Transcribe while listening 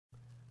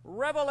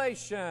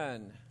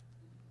Revelation.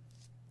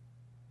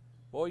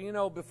 Well, you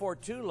know, before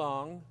too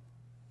long,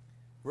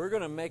 we're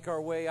going to make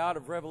our way out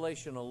of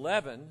Revelation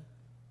 11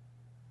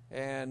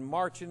 and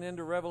marching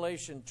into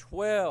Revelation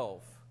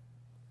 12.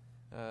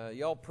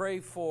 Y'all pray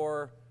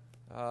for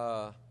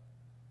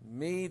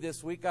me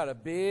this week. Got a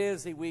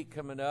busy week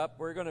coming up.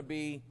 We're going to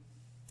be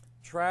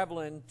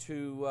traveling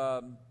to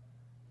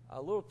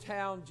a little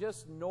town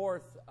just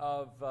north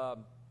of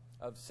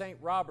St.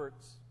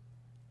 Roberts,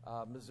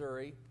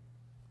 Missouri,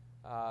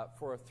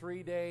 for a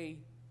 3-day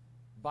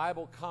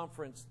Bible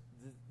conference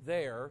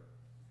there.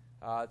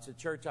 It's a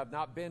church I've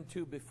not been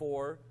to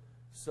before,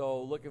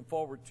 so looking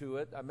forward to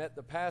it. I met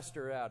the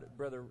pastor out at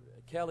Brother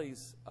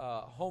Kelly's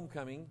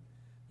homecoming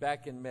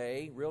back in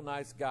May. Real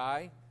nice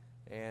guy,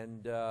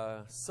 and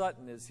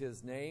Sutton is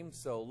his name,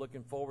 so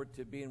looking forward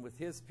to being with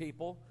his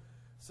people.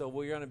 So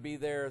we're going to be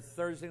there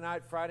Thursday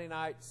night, Friday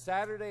night,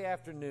 Saturday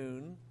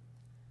afternoon,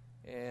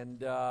 and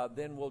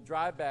then we'll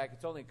drive back.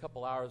 It's only a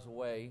couple hours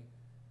away.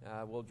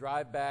 We'll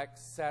drive back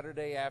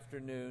Saturday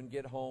afternoon,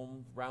 get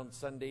home around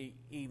Sunday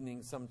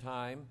evening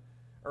sometime,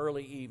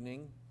 early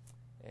evening,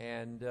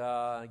 and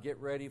get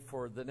ready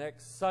for the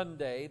next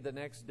Sunday, the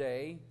next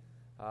day.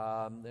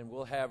 And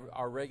we'll have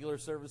our regular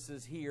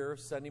services here,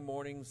 Sunday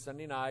morning,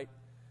 Sunday night.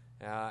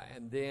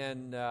 And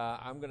then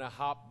I'm going to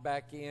hop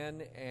back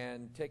in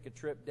and take a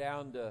trip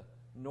down to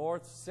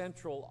north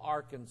central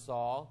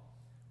Arkansas,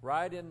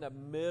 right in the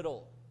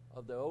middle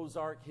of the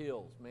Ozark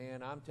Hills.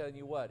 Man, I'm telling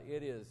you what,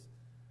 it is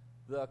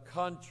the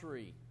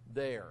country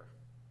there.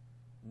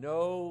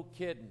 No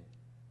kidding.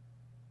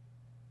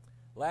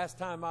 Last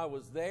time I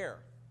was there,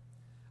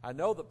 I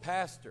know the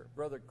pastor,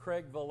 Brother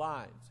Craig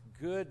Valines,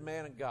 good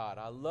man of God.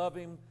 I love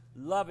him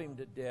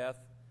to death.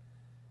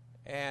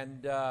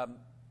 And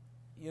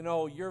you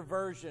know, your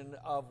version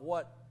of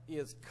what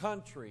is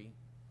country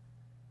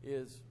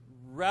is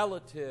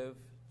relative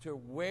to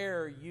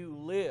where you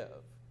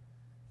live.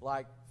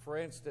 Like, for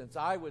instance,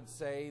 I would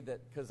say that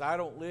because I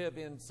don't live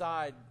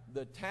inside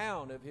the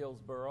town of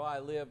Hillsboro, I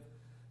live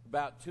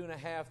about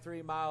 2.5,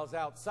 3 miles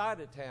outside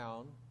of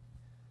town.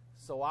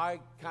 So I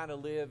kind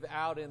of live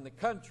out in the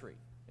country,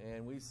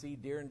 and we see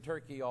deer and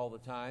turkey all the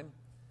time.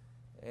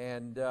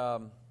 And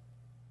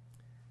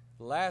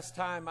last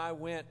time I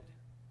went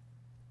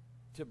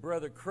to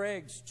Brother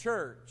Craig's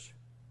church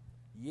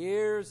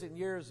years and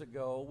years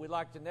ago, we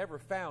like to never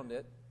found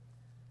it.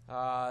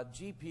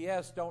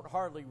 GPS don't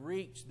hardly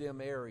reach them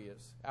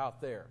areas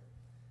out there,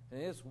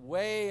 and it's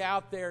way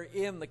out there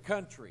in the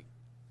country.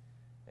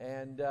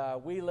 And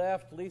we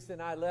left, Lisa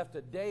and I left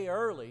a day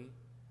early,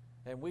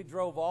 and we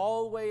drove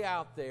all the way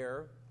out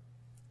there,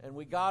 and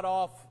we got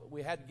off.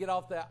 We had to get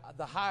off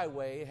the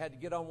highway, had to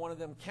get on one of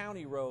them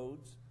county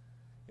roads,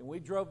 and we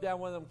drove down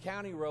one of them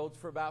county roads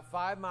for about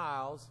 5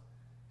 miles.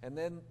 And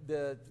then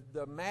the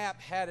map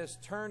had us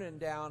turning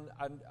down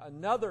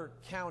another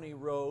county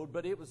road,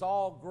 but it was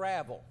all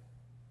gravel.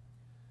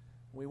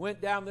 We went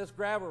down this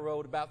gravel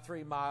road about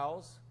 3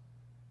 miles,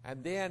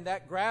 and then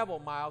that gravel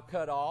mile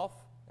cut off,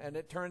 and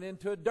it turned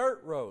into a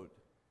dirt road.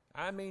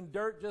 I mean,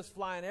 dirt just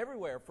flying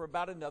everywhere for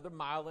about another 1.5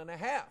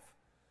 miles.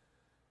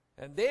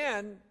 And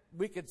then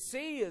we could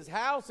see his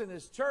house and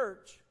his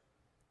church,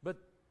 but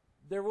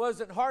there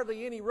wasn't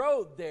hardly any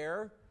road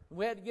there.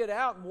 We had to get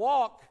out and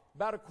walk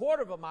about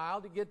 1/4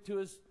 mile to get to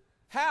his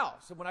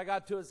house. And when I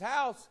got to his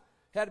house,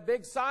 had a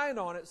big sign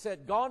on it,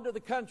 said, "Gone to the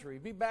country,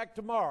 be back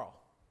tomorrow."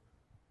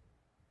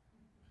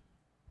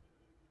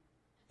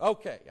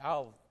 Okay,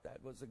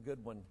 that was a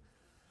good one.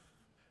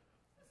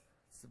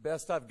 It's the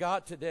best I've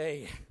got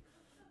today.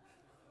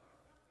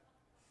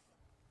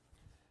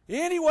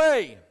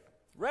 Anyway,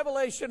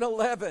 Revelation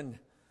 11.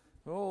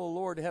 Oh,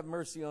 Lord, have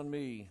mercy on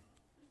me.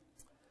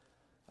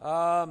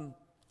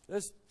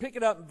 Let's pick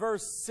it up in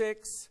verse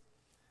 6.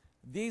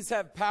 These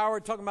have power,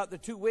 talking about the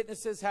two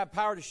witnesses, have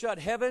power to shut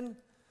heaven,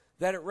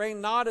 that it rain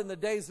not in the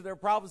days of their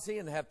prophecy,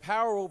 and have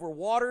power over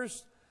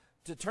waters,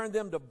 to turn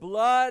them to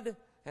blood,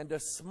 and to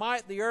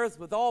smite the earth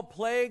with all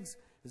plagues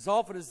as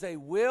often as they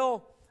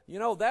will. You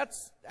know,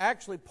 that's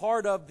actually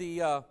part of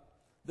the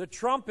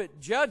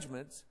trumpet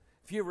judgments.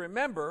 If you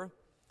remember,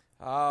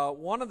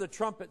 one of the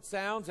trumpet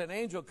sounds, an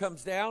angel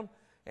comes down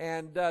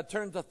and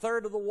turns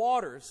 1/3 of the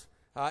waters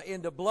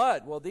into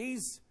blood. Well,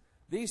 these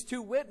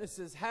two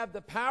witnesses have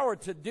the power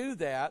to do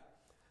that,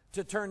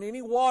 to turn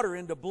any water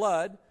into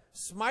blood,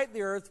 smite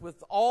the earth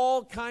with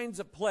all kinds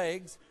of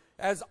plagues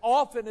as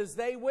often as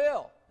they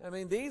will. I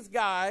mean, these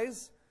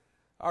guys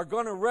are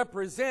going to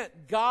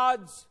represent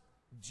God's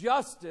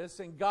justice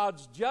and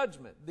God's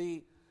judgment.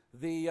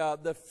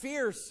 The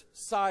fierce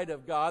side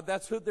of God,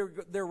 that's who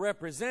they're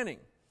representing.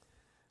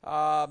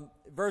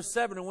 Verse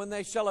 7, and when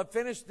they shall have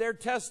finished their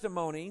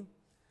testimony,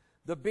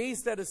 the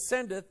beast that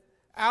ascendeth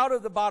out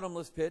of the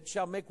bottomless pit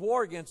shall make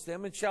war against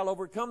them, and shall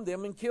overcome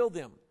them and kill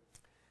them.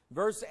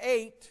 Verse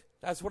 8,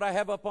 that's what I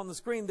have up on the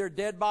screen. Their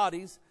dead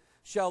bodies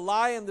shall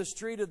lie in the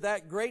street of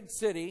that great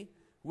city,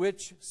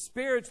 which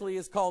spiritually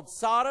is called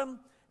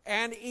Sodom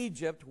and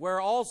Egypt, where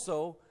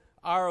also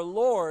our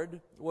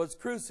Lord was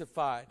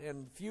crucified.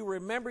 And if you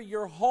remember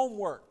your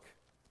homework,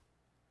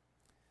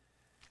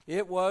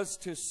 It was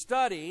to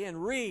study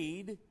and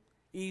read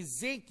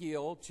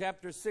Ezekiel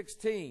chapter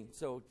 16.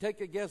 So take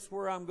a guess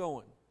where I'm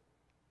going.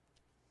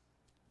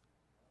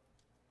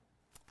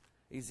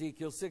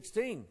 Ezekiel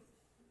 16.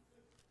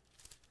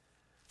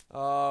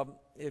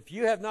 If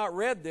you have not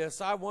read this,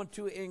 I want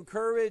to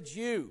encourage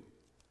you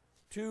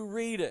to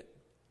read it.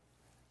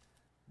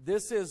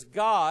 This is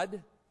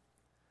God.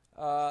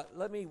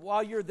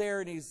 While you're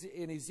there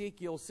in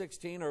Ezekiel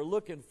 16 or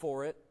looking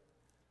for it,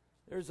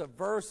 there's a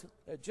verse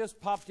that just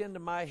popped into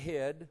my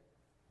head.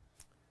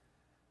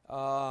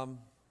 Let's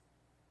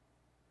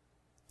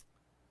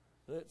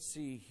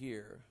see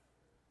here.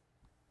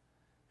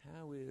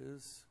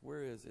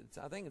 Where is it?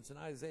 I think it's in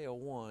Isaiah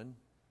 1.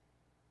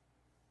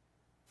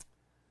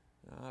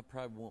 I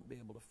probably won't be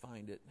able to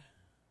find it.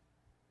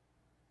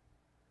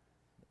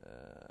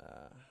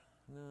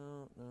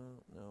 No.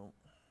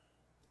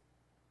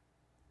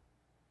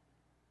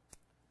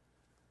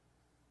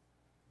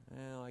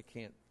 Well, I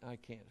can't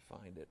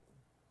find it.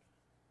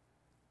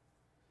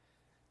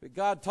 But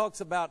God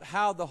talks about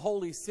how the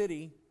holy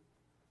city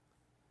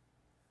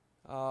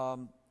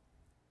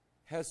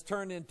has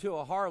turned into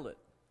a harlot.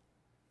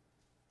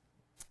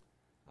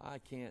 I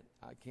can't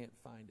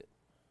find it.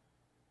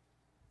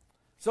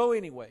 So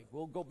anyway,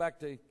 we'll go back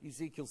to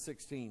Ezekiel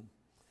 16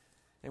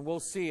 and we'll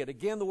see it.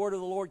 Again, the word of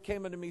the Lord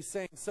came unto me,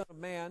 saying, Son of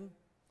man,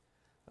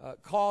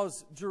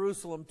 cause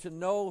Jerusalem to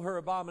know her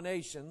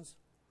abominations,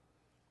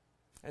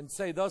 and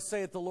say, Thus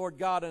saith the Lord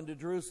God unto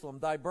Jerusalem,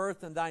 Thy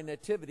birth and thy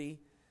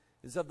nativity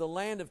is of the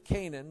land of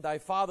Canaan. Thy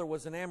father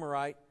was an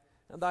Amorite,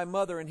 and thy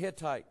mother an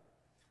Hittite.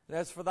 And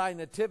as for thy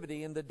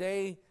nativity, in the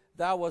day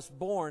thou wast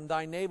born,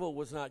 thy navel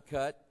was not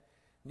cut,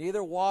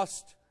 neither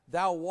wast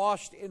thou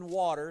washed in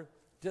water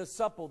to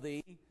supple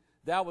thee.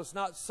 Thou wast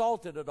not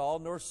salted at all,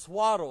 nor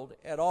swaddled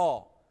at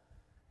all.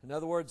 In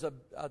other words,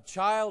 a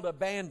child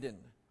abandoned.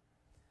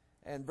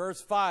 And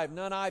verse 5,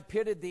 None I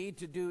pitied thee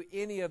to do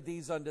any of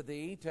these unto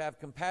thee, to have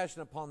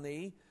compassion upon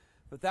thee,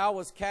 but thou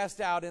wast cast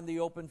out in the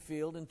open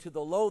field, into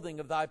the loathing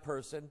of thy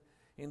person,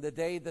 in the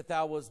day that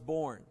thou wast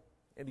born.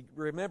 And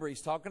remember,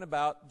 he's talking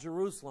about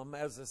Jerusalem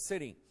as a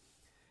city.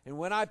 And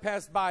when I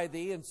passed by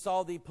thee, and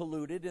saw thee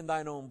polluted in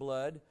thine own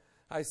blood,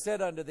 I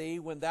said unto thee,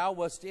 when thou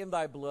wast in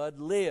thy blood,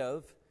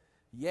 live.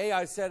 Yea,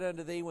 I said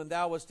unto thee, when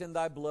thou wast in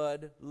thy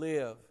blood,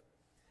 live.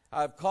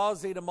 I have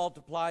caused thee to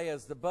multiply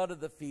as the bud of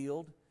the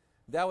field.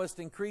 Thou hast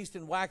increased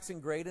in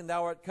waxing great, and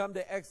thou art come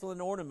to excellent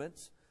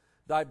ornaments.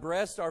 Thy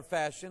breasts are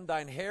fashioned,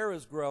 thine hair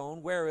is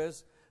grown,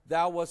 whereas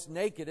thou wast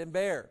naked and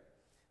bare.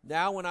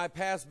 Now when I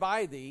passed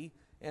by thee,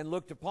 and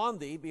looked upon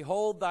thee,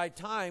 behold, thy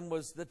time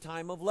was the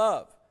time of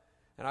love.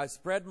 And I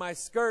spread my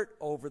skirt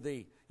over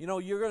thee. You know,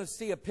 you're going to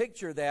see a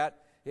picture of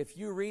that if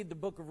you read the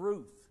book of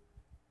Ruth.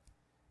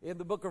 In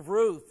the book of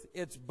Ruth,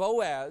 it's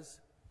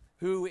Boaz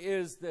who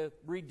is the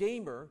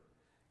Redeemer,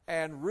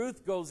 and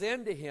Ruth goes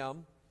into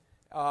him.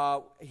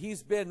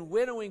 He's been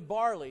winnowing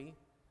barley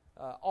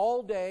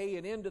all day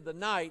and into the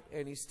night,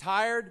 and he's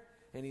tired,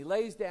 and he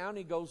lays down.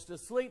 He goes to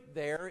sleep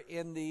there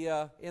in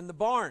the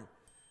barn.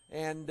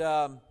 And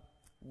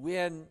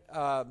when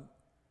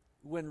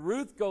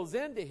Ruth goes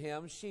into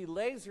him, she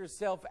lays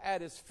herself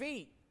at his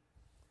feet.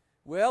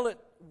 Well, it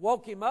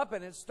woke him up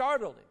and it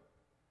startled him.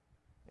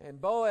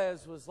 And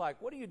Boaz was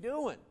like, "What are you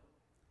doing?"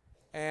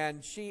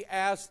 And she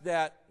asked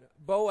that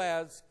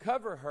Boaz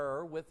cover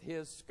her with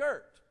his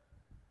skirt.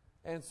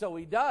 And so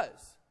he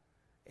does.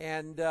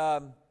 And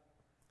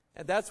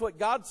that's what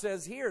God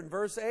says here in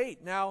verse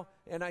 8. Now,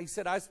 and I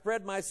said, I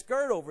spread my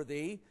skirt over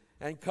thee,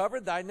 and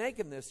covered thy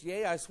nakedness.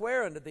 Yea, I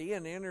swear unto thee,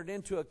 and entered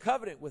into a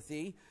covenant with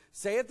thee,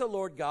 saith the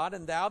Lord God,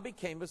 and thou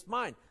becamest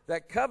mine.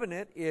 That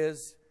covenant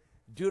is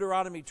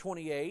Deuteronomy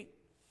 28,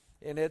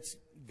 and it's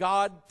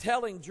God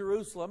telling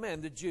Jerusalem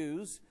and the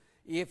Jews,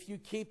 if you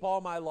keep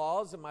all my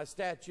laws and my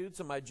statutes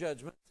and my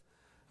judgments,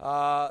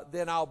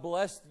 then I'll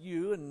bless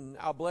you, and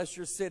I'll bless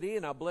your city,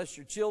 and I'll bless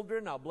your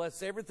children, I'll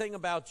bless everything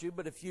about you.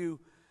 But if you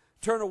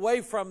turn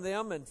away from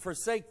them and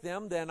forsake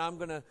them, then I'm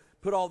going to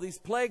put all these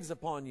plagues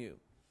upon you.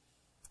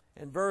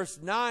 In verse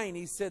 9,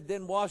 he said,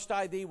 Then washed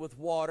I thee with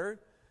water.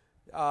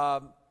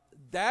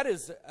 That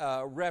is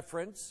a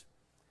reference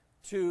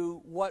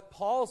to what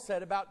Paul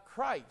said about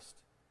Christ.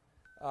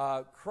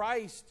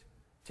 Christ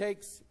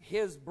takes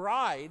his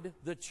bride,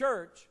 the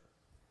church,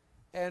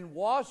 and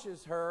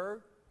washes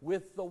her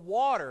with the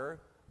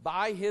water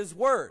by his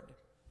word.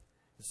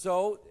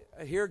 So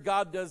here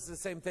God does the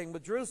same thing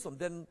with Jerusalem.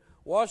 Then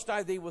washed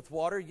I thee with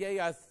water, yea,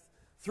 I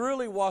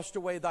thoroughly washed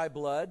away thy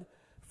blood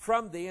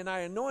from thee, and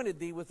I anointed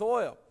thee with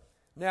oil.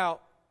 Now,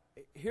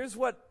 here's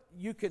what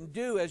you can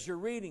do as you're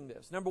reading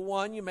this. Number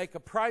one, you make a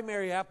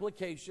primary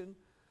application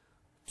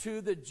to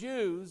the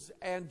Jews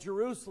and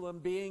Jerusalem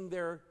being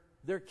their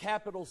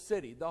capital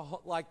city.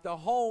 Like the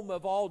home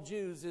of all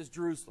Jews is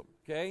Jerusalem,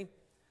 okay?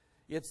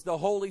 It's the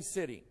holy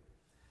city.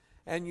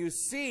 And you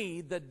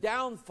see the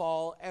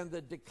downfall and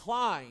the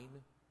decline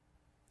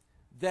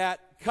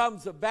that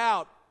comes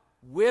about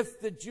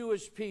with the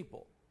Jewish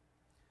people.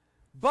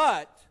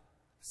 But,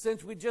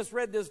 since we just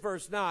read this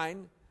verse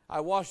 9, I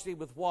washed thee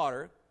with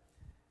water,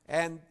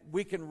 And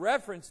we can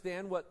reference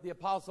then what the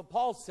Apostle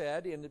Paul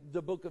said in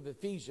the book of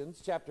Ephesians,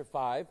 chapter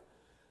 5,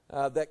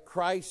 that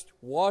Christ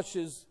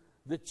washes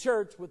the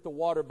church with the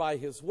water by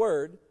his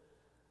word.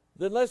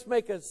 Then let's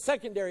make a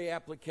secondary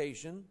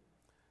application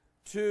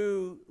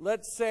to,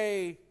 let's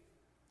say,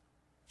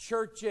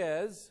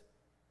 churches,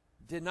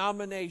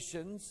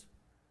 denominations,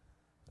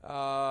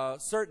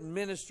 certain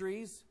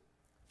ministries,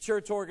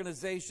 church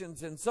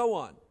organizations, and so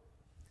on.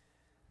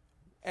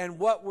 And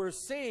what we're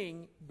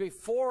seeing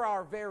before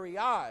our very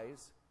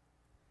eyes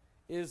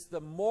is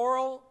the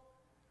moral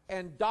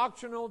and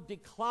doctrinal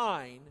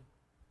decline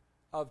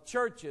of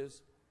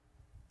churches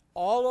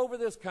all over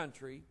this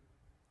country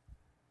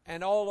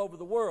and all over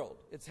the world.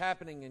 It's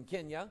happening in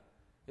Kenya.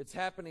 It's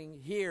happening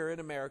here in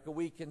America.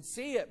 We can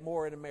see it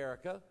more in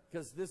America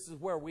because this is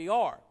where we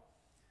are.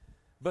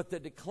 But the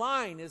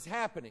decline is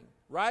happening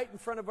right in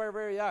front of our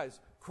very eyes.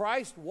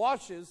 Christ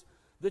washes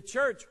the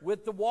church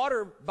with the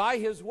water by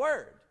his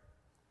word.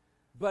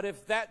 But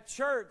if that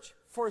church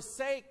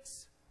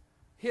forsakes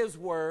his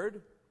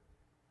word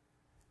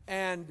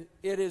and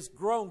it is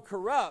grown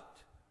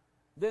corrupt,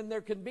 then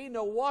there can be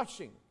no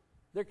washing.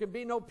 There can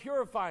be no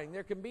purifying.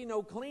 There can be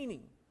no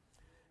cleaning,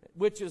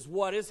 which is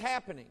what is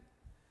happening.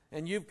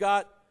 And you've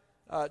got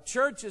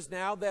churches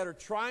now that are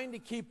trying to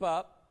keep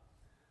up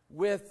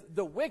with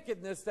the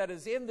wickedness that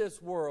is in this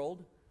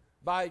world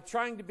by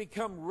trying to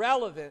become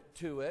relevant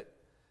to it.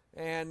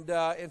 And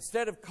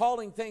instead of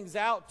calling things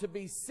out to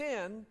be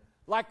sin,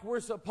 like we're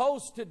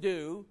supposed to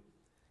do,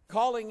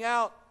 calling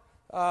out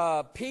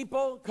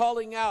people,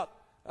 calling out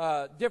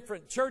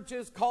different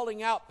churches,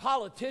 calling out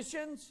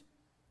politicians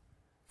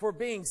for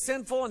being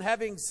sinful and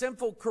having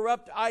sinful,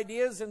 corrupt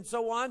ideas and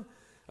so on,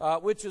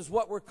 which is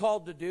what we're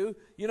called to do.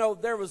 You know,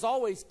 there was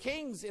always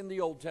kings in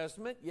the Old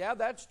Testament. Yeah,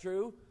 that's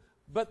true.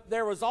 But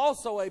there was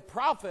also a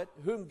prophet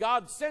whom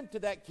God sent to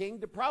that king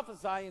to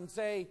prophesy and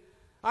say,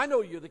 I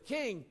know you're the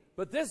king,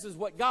 but this is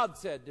what God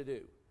said to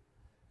do.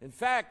 In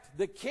fact,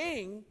 the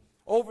king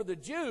over the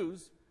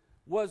Jews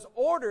was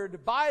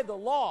ordered by the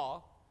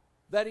law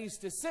that he's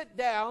to sit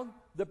down.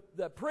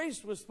 The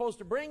priest was supposed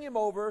to bring him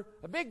over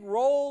a big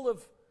roll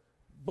of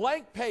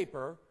blank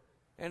paper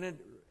and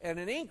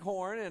an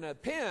inkhorn and a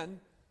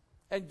pen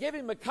and give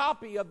him a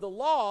copy of the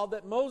law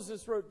that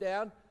Moses wrote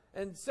down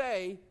and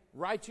say,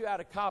 write you out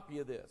a copy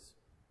of this.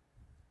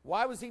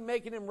 Why was he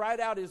making him write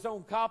out his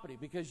own copy?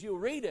 Because you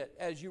read it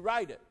as you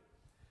write it.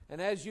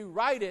 And as you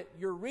write it,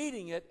 you're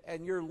reading it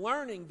and you're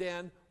learning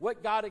then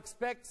what God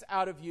expects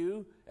out of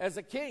you as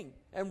a king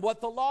and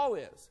what the law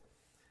is.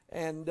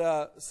 And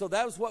so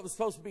that was what was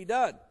supposed to be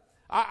done.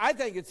 I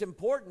think it's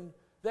important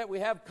that we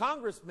have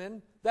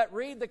congressmen that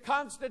read the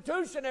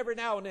Constitution every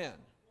now and then.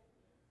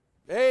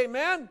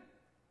 Amen?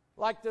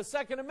 Like the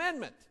Second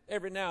Amendment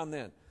every now and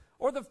then.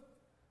 Or the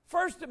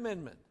First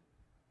Amendment.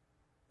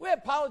 We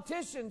have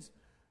politicians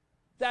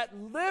that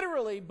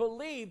literally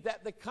believe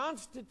that the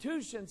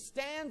Constitution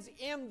stands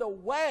in the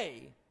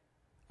way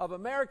of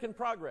American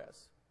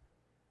progress.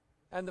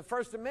 And the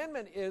First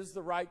Amendment is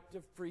the right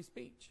to free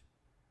speech.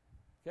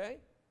 Okay?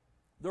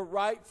 The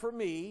right for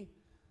me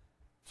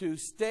to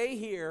stay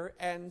here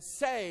and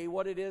say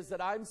what it is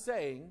that I'm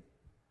saying.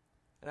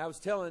 And I was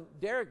telling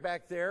Derek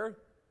back there,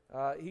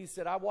 he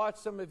said, I watched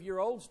some of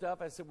your old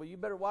stuff. I said, well, you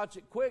better watch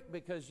it quick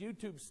because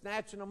YouTube's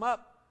snatching them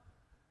up.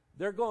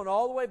 They're going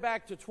all the way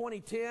back to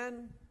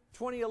 2010,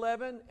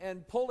 2011,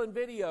 and pulling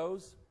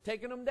videos,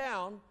 taking them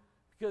down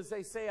because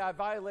they say I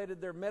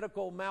violated their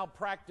medical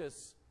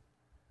malpractice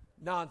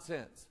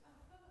nonsense.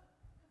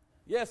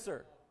 Yes,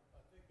 sir.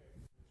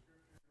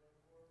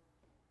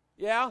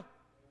 Yeah?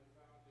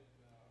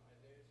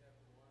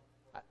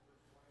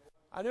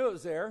 I knew it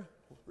was there.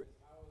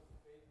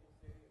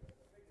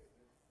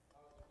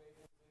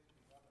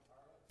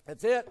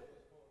 That's it.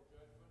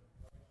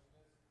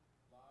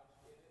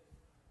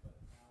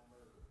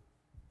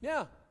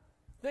 Yeah.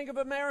 Think of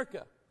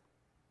America.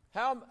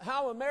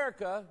 How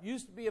America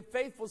used to be a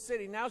faithful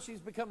city. Now she's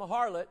become a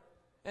harlot,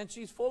 and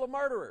she's full of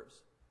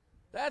murderers.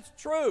 That's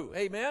true.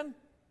 Amen?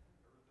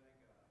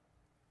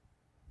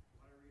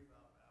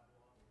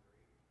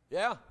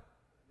 Yeah.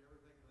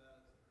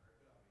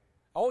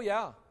 Oh,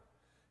 yeah.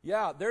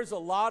 Yeah, there's a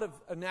lot of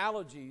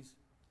analogies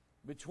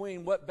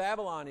between what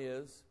Babylon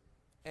is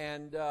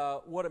and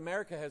what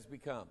America has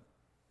become.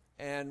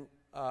 And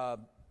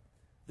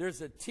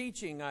there's a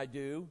teaching I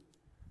do,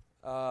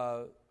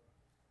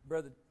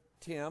 Brother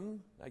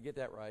Tim, I get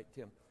that right,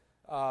 Tim,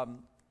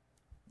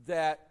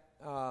 that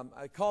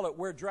I call it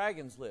Where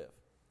Dragons Live.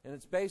 And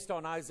it's based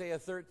on Isaiah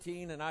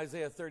 13 and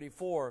Isaiah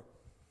 34,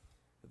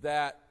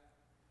 that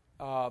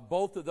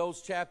both of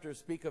those chapters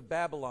speak of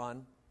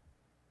Babylon.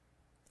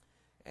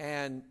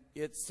 And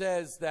it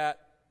says that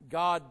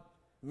God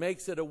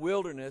makes it a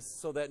wilderness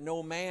so that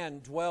no man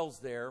dwells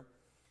there.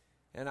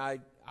 And I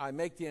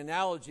make the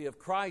analogy of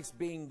Christ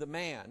being the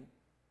man.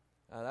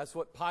 That's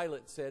what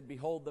Pilate said,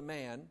 behold the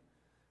man.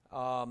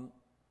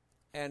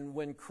 And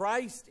when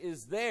Christ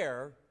is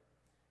there,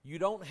 you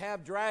don't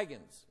have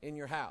dragons in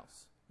your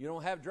house. You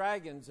don't have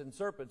dragons and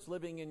serpents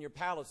living in your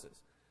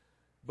palaces.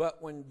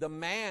 But when the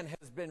man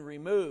has been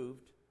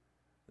removed,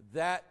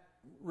 that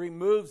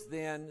removes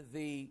then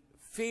the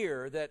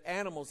fear that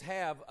animals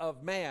have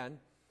of man,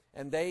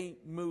 and they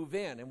move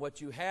in. And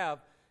what you have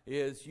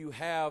is you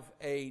have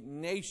a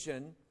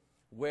nation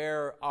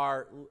where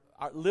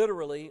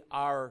literally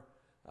our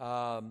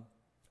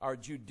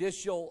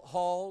judicial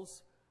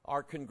halls,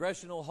 our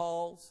congressional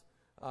halls,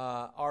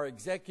 our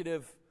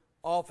executive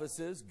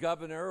offices,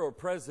 governor or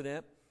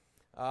president,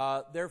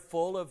 they're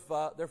full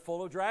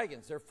of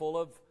dragons. They're full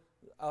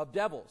of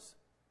devils,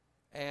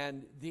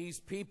 and these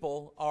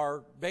people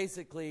are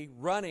basically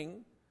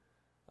running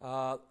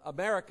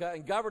America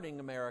and governing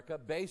America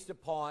based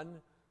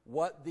upon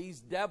what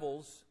these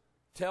devils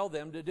tell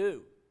them to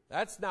do.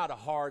 That's not a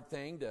hard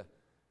thing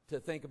to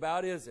think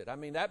about, is it? I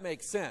mean, that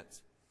makes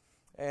sense.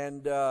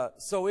 And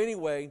so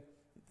anyway,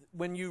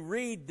 when you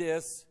read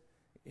this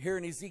here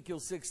in Ezekiel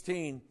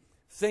 16,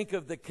 think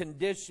of the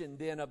condition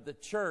then of the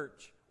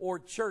church or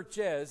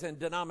churches and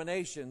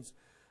denominations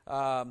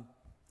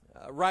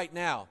right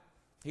now.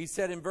 He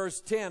said in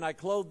verse 10, I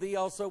clothed thee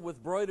also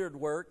with broidered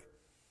work,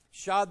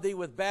 shod thee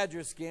with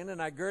badger skin,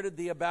 and I girded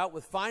thee about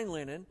with fine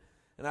linen,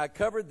 and I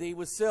covered thee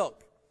with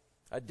silk.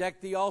 I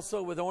decked thee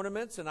also with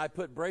ornaments, and I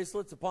put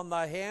bracelets upon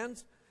thy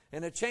hands,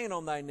 and a chain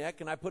on thy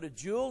neck, and I put a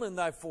jewel in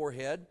thy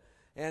forehead,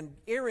 and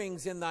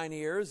earrings in thine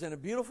ears, and a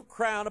beautiful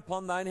crown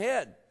upon thine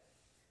head.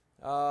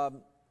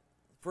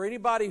 For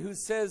anybody who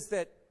says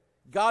that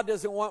God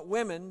doesn't want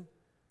women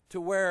to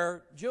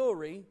wear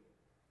jewelry,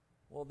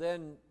 well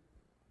then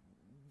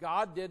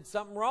God did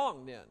something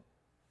wrong then.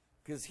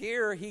 Because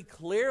here he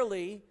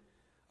clearly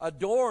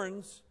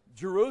adorns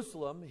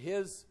Jerusalem,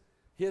 his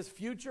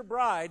future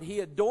bride.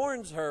 He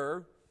adorns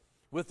her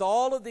with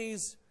all of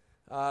these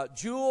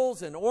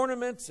jewels and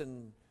ornaments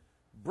and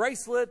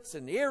bracelets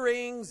and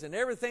earrings and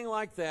everything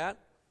like that.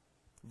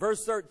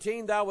 Verse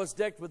 13, thou wast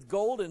decked with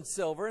gold and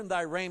silver, and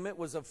thy raiment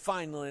was of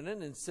fine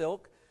linen and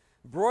silk,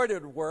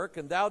 broidered work,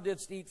 and thou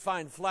didst eat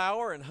fine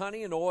flour and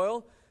honey and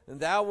oil, and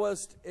thou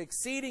wast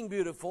exceeding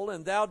beautiful,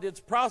 and thou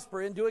didst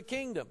prosper into a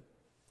kingdom.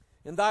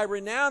 And thy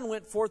renown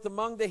went forth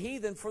among the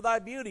heathen for thy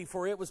beauty,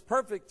 for it was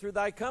perfect through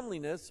thy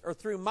comeliness, or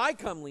through my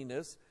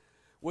comeliness,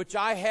 which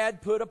I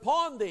had put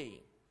upon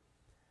thee,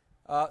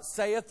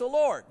 saith the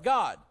Lord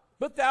God.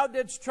 But thou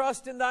didst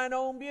trust in thine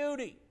own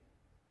beauty.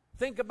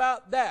 Think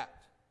about that.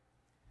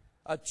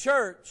 A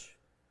church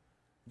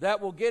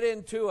that will get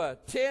into a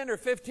 $10 or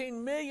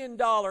 $15 million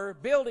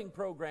building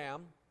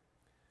program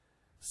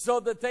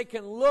so that they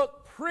can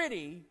look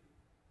pretty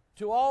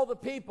to all the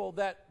people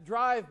that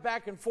drive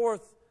back and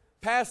forth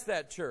past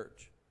that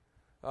church.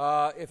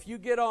 If you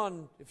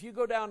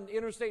go down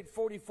Interstate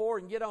 44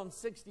 and get on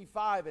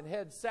 65 and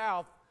head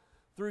south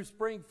through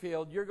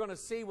Springfield, you're going to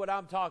see what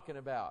I'm talking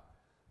about.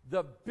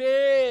 The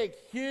big,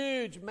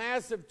 huge,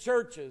 massive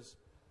churches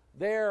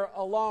there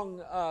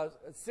along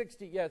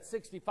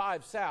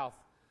 65 south.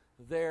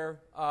 There's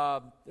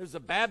a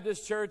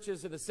Baptist church,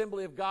 there's an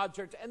Assembly of God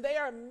church, and they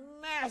are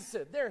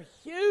massive. They're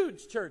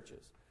huge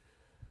churches.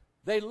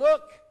 They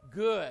look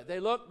good.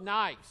 They look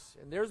nice.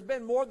 And there's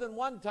been more than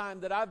one time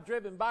that I've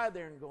driven by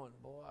there and going,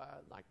 boy,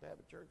 I'd like to have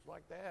a church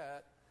like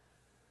that.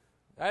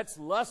 That's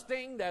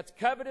lusting. That's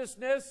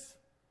covetousness.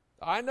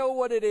 I know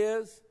what it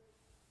is.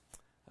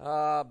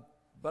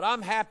 But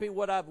I'm happy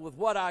with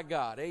what I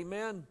got.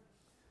 Amen.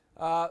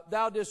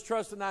 Thou didst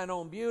trust in thine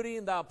own beauty,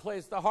 and thou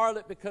playest the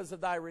harlot because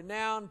of thy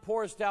renown,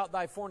 pourest out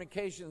thy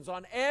fornications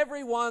on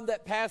every one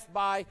that passed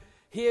by,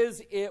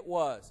 his it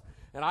was.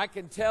 And I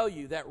can tell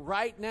you that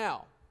right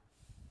now,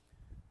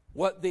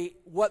 what the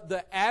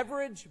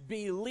average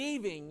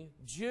believing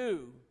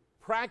Jew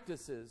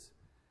practices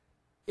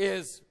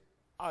is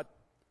a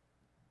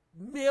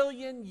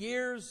million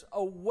years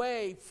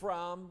away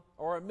from,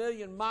 or a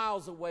million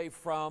miles away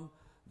from,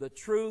 the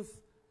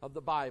truth of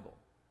the Bible.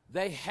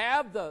 They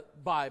have the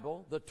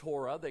Bible, the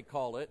Torah, they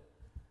call it,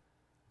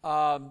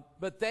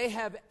 but they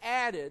have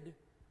added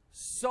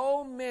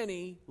so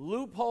many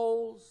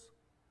loopholes,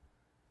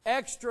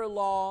 extra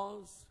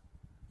laws.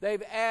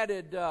 They've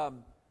added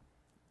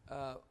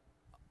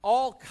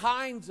all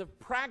kinds of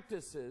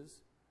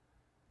practices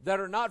that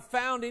are not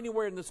found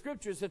anywhere in the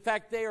Scriptures. In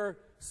fact, they are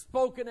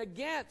spoken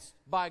against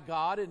by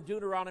God in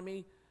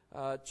Deuteronomy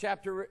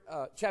chapter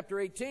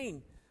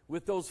 18.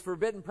 With those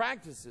forbidden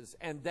practices,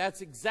 and that's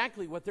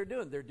exactly what they're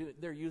doing.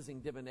 They're using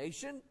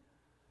divination.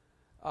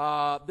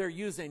 They're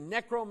using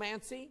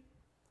necromancy.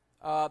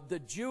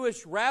 The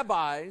Jewish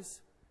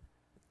rabbis,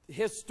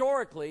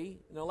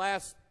 historically, in the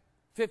last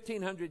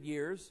 1,500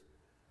 years,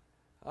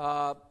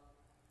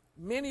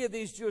 many of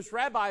these Jewish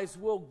rabbis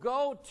will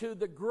go to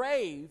the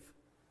grave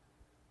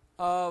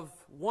of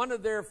one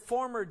of their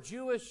former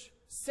Jewish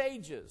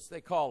sages,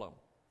 they call them.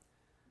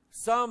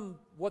 Some,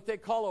 what they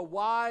call a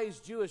wise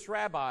Jewish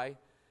rabbi,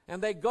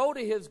 and they go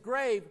to his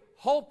grave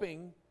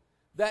hoping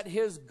that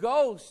his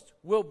ghost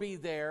will be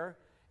there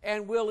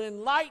and will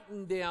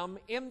enlighten them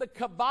in the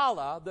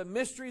Kabbalah, the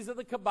mysteries of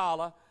the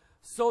Kabbalah,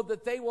 so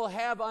that they will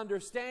have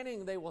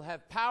understanding, they will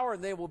have power,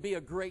 and they will be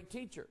a great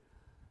teacher.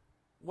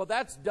 Well,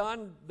 that's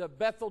done. The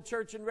Bethel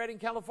Church in Redding,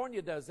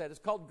 California does that. It's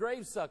called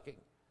grave sucking.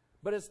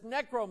 but it's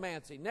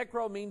necromancy.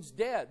 Necro means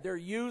dead. They're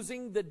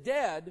using the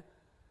dead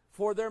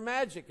for their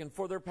magic and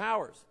for their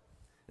powers.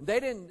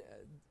 And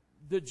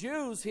the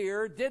Jews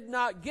here did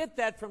not get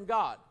that from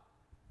God.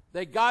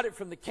 They got it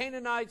from the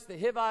Canaanites, the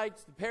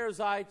Hivites, the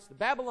Perizzites, the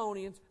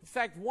Babylonians. In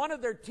fact, one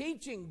of their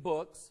teaching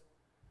books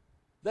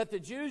that the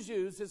Jews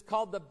use is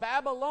called the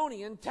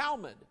Babylonian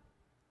Talmud.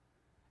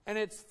 And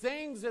it's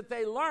things that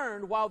they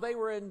learned while they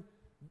were in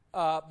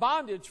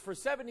bondage for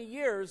 70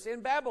 years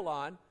in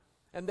Babylon.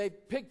 And they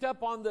picked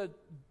up on the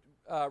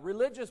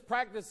religious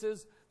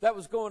practices that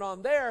was going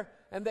on there,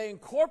 and they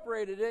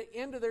incorporated it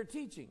into their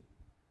teaching.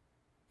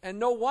 And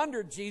no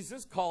wonder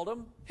Jesus called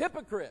them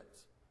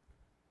hypocrites.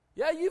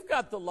 Yeah, you've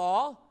got the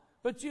law,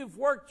 but you've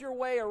worked your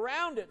way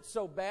around it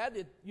so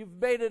bad, you've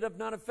made it of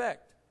none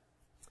effect.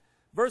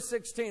 Verse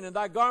 16, and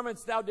thy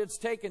garments thou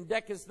didst take, and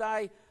deckest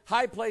thy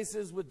high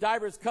places with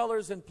divers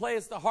colors, and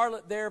playest the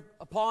harlot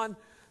thereupon.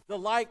 The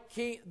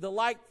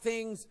like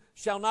things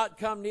shall not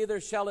come,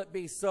 neither shall it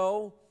be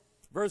so.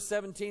 Verse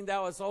 17,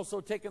 thou hast also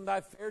taken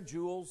thy fair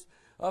jewels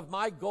of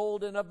my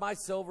gold and of my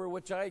silver,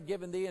 which I had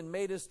given thee, and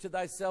madest to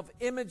thyself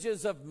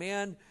images of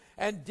men,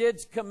 and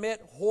didst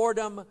commit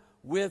whoredom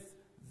with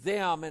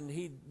them. And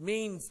he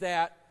means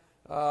that,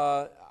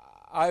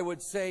 I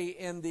would say,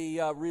 in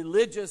the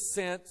religious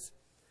sense,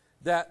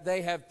 that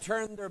they have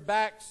turned their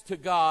backs to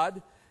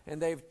God,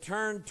 and they've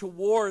turned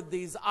toward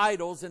these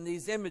idols and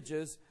these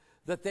images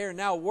that they're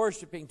now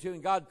worshiping to.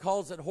 And God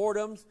calls it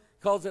whoredoms,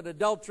 calls it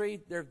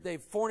adultery. They've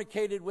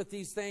fornicated with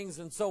these things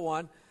and so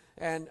on.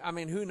 And, I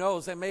mean, who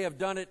knows? They may have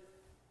done it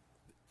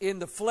in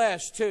the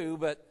flesh too,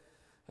 but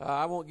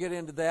I won't get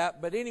into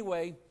that. But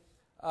anyway,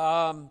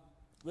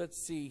 let's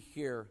see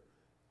here.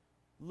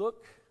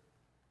 Look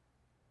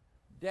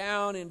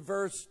down in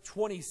verse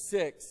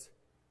 26.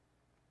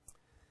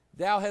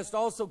 Thou hast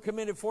also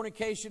committed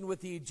fornication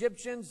with the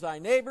Egyptians, thy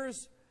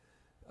neighbors,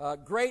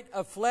 great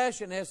of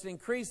flesh, and hast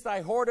increased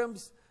thy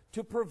whoredoms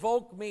to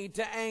provoke me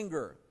to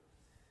anger.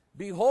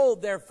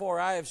 Behold, therefore,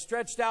 I have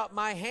stretched out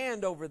my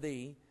hand over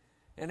thee,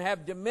 and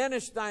have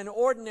diminished thine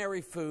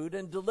ordinary food,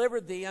 and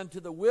delivered thee unto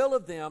the will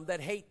of them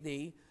that hate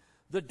thee,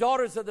 the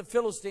daughters of the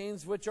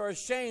Philistines, which are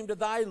ashamed of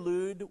thy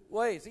lewd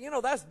ways. You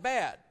know, that's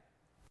bad.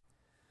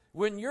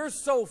 When you're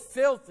so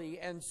filthy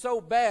and so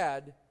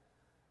bad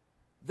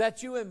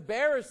that you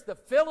embarrass the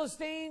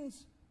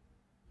Philistines,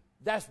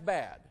 that's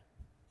bad.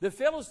 The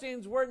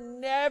Philistines were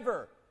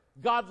never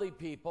godly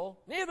people.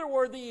 Neither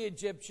were the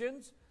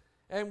Egyptians.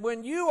 And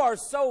when you are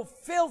so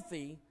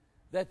filthy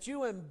that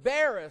you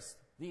embarrass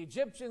the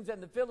Egyptians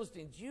and the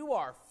Philistines, you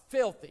are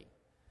filthy.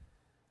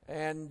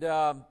 And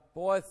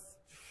boy,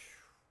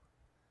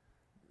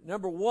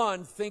 number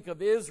one, think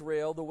of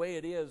Israel the way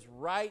it is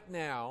right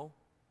now.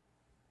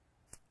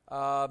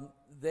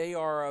 They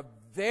are a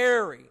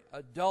very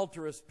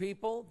adulterous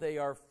people. They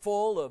are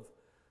full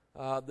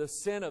of the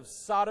sin of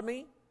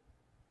sodomy.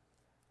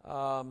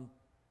 Tel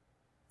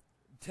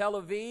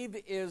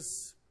Aviv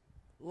is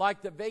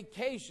like the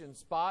vacation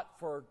spot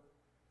for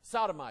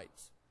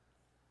sodomites.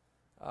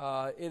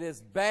 It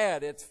is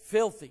bad. It's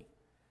filthy.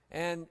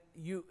 And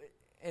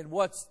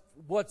what's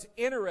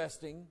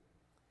interesting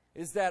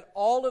is that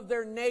all of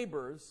their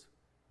neighbors,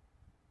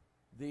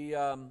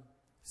 the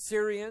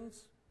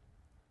Syrians,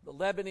 the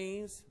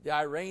Lebanese, the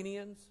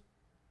Iranians,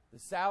 the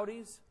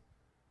Saudis,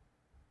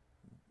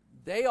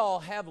 they all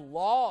have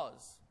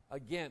laws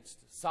against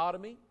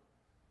sodomy,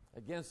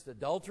 against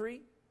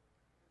adultery.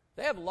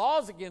 They have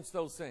laws against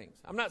those things.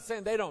 I'm not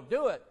saying they don't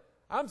do it.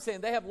 I'm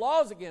saying they have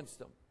laws against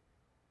them.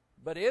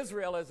 But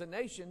Israel as a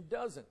nation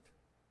doesn't.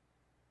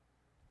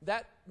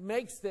 That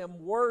makes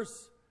them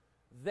worse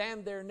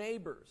than their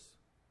neighbors.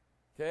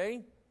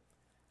 Okay?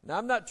 Now,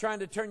 I'm not trying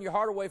to turn your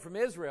heart away from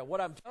Israel. What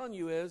I'm telling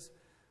you is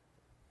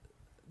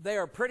they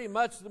are pretty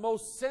much the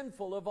most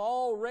sinful of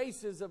all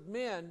races of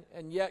men,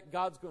 and yet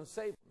God's going to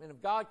save them. And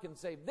if God can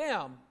save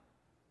them,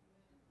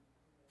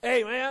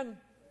 amen,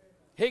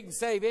 He can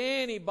save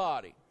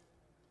anybody.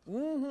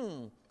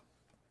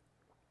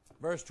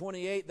 Verse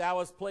 28, thou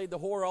hast played the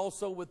whore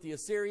also with the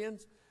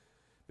Assyrians,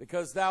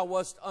 because thou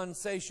wast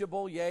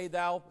unsatiable. Yea,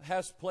 thou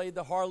hast played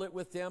the harlot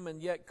with them,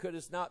 and yet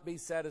couldst not be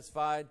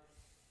satisfied.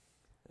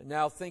 And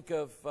now think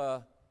of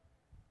the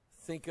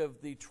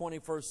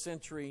 21st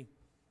century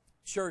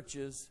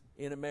churches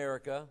in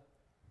America.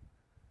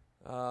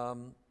 They're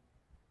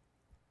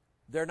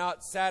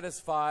not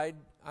satisfied.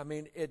 I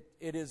mean, it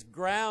is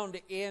ground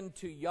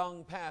into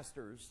young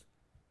pastors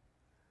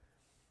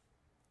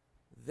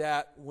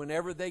that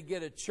whenever they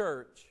get a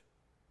church,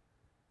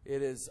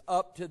 it is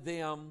up to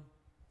them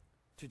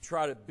to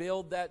try to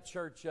build that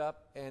church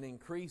up and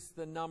increase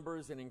the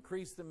numbers and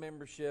increase the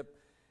membership,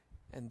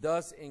 and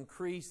thus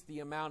increase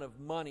the amount of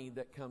money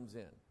that comes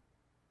in.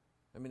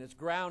 I mean, it's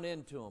ground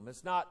into them.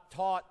 It's not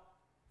taught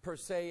per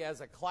se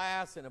as a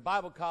class in a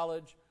Bible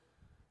college,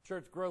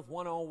 Church Growth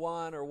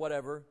 101 or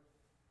whatever,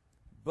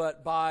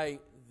 but by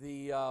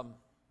the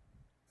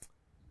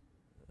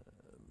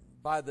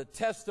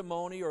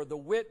testimony or the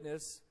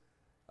witness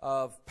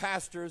of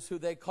pastors who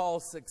they call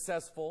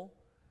successful,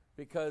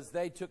 because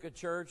they took a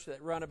church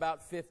that run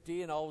about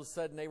 50, and all of a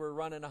sudden they were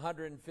running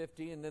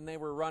 150, and then they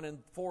were running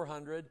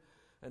 400,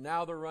 and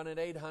now they're running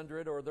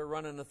 800, or they're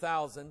running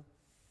 1,000.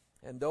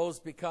 And those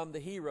become the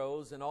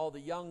heroes, and all the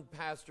young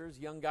pastors,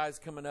 young guys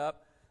coming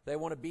up, they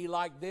want to be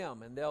like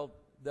them, and they'll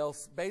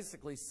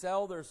basically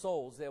sell their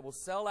souls. They will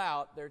sell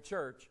out their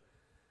church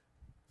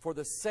for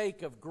the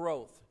sake of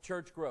growth,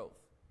 church growth.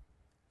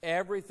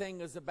 Everything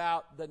is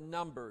about the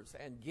numbers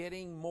and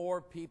getting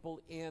more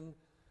people in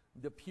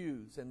the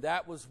pews. And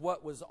that was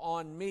what was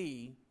on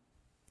me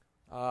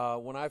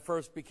when I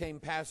first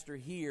became pastor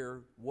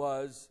here,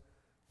 was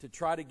to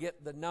try to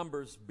get the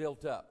numbers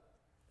built up.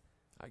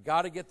 I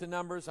got to get the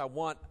numbers. I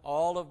want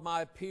all of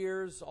my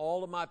peers,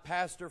 all of my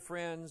pastor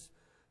friends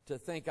to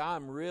think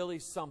I'm really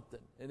something.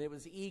 And it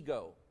was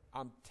ego.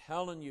 I'm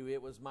telling you,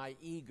 it was my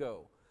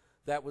ego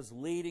that was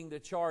leading the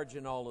charge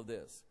in all of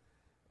this.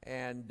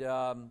 And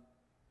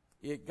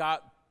it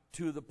got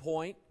to the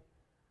point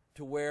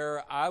to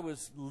where I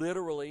was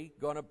literally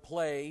going to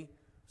play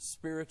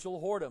spiritual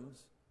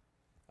whoredoms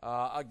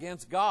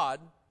against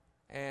God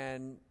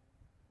and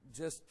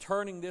just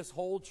turning this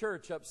whole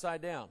church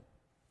upside down.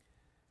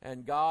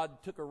 And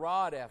God took a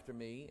rod after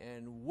me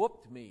and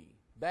whooped me.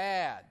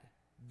 Bad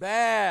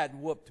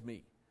whooped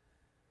me.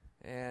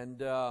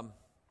 And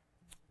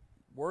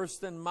worse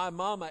than my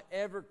mama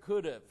ever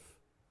could have.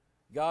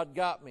 God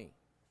got me.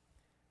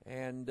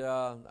 And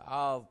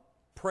I'll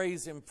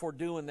praise Him for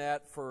doing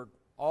that for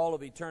all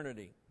of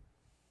eternity.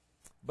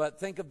 But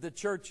think of the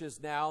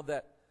churches now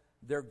that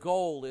their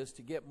goal is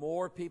to get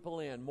more people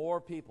in, more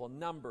people,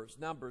 numbers.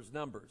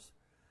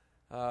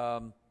 I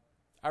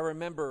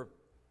remember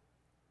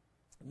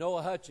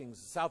Noah Hutchings,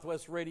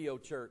 Southwest Radio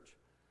Church,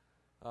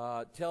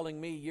 telling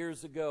me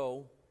years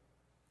ago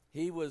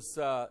he was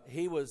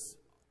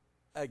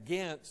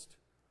against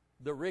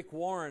the Rick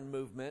Warren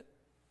movement,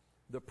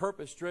 the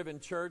purpose-driven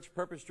church,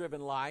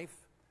 purpose-driven life.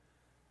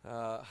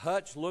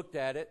 Hutch looked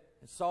at it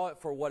and saw it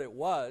for what it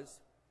was,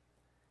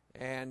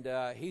 and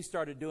he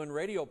started doing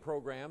radio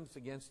programs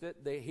against it.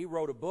 He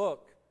wrote a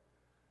book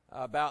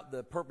about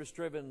the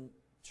purpose-driven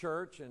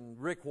church and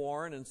Rick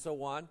Warren and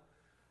so on.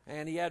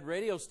 And he had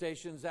radio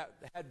stations that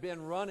had been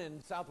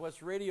running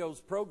Southwest Radio's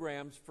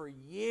programs for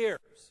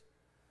years.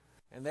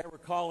 And they were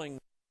calling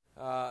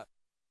and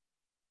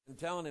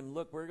telling him,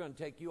 look, we're going to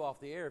take you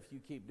off the air if you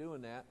keep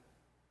doing that.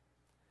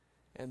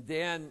 And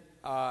then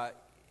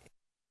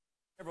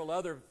several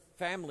other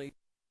families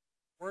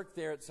worked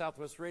there at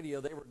Southwest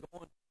Radio. They were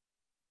going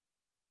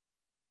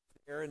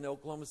there in the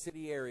Oklahoma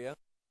City area.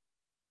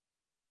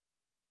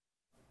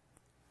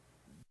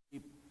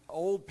 The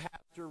old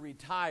pastor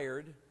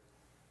retired.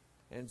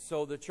 And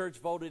so the church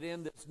voted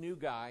in this new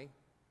guy.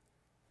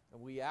 Are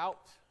we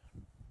out?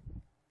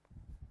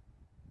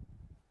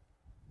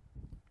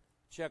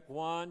 Check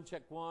one.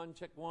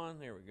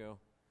 There we go.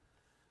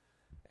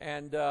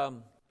 And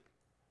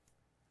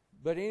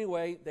but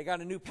anyway, they got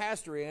a new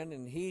pastor in,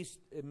 and he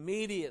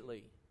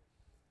immediately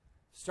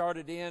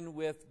started in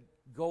with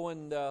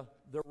going the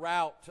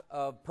route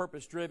of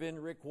purpose-driven,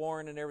 Rick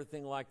Warren and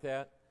everything like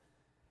that.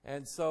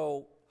 And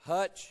so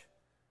Hutch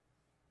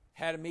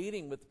had a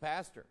meeting with the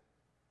pastor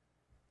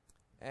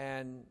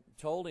and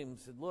told him,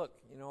 said, look,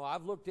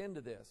 I've looked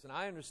into this, and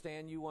I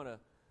understand you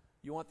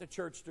want the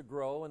church to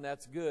grow, and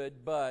that's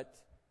good, but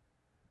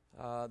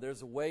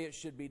there's a way it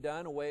should be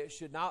done, a way it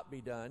should not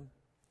be done.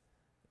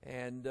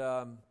 And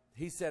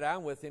he sat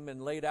down with him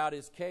and laid out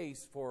his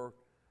case for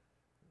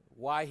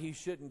why he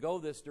shouldn't go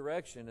this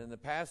direction. And the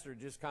pastor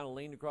just kind of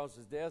leaned across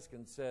his desk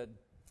and said,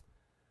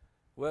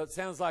 well, it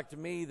sounds like to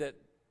me that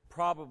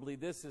probably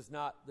this is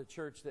not the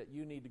church that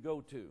you need to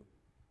go to.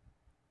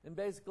 And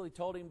basically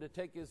told him to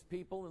take his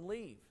people and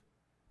leave.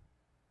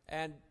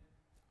 And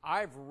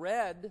I've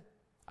read,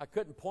 I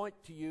couldn't point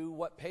to you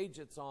what page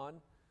it's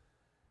on,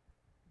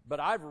 but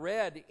I've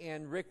read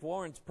in Rick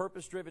Warren's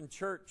Purpose-Driven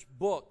Church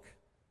book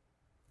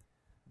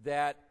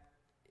that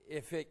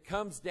if it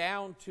comes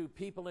down to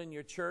people in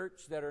your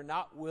church that are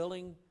not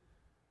willing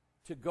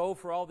to go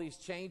for all these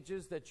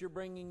changes that you're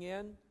bringing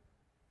in,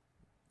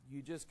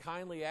 you just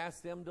kindly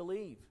ask them to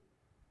leave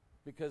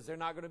because they're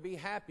not going to be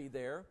happy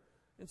there,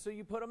 and so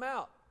you put them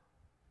out.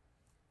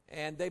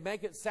 And they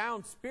make it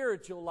sound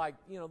spiritual, like,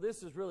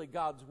 this is really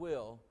God's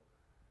will.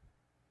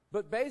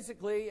 But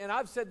basically, and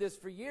I've said this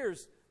for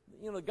years,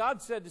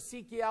 God said to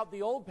seek ye out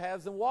the old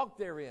paths and walk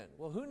therein.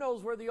 Well, who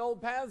knows where the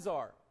old paths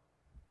are?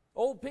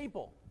 Old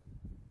people.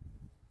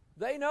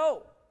 They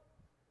know.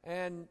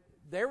 And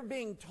they're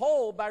being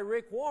told by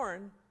Rick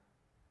Warren,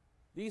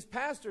 these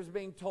pastors are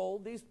being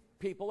told, these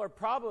people are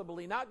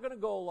probably not going to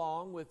go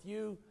along with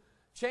you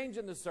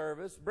changing the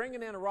service,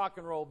 bringing in a rock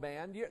and roll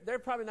band. They're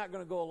probably not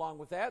going to go along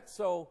with that,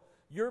 so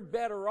you're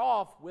better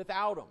off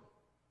without them.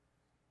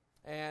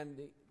 And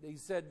he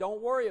said,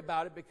 don't worry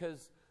about it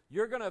because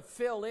you're going to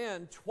fill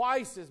in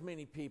twice as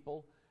many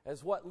people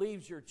as what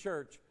leaves your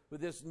church with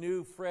this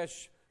new,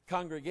 fresh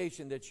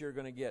congregation that you're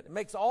going to get. It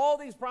makes all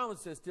these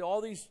promises to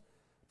all these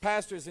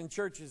pastors and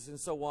churches and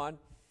so on,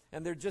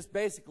 and they're just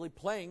basically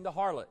playing the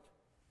harlot.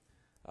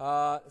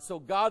 So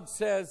God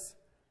says,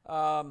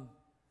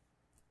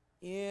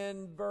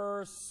 in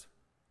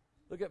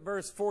look at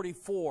verse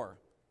 44.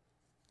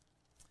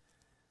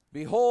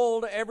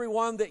 Behold,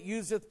 everyone that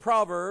useth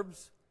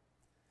proverbs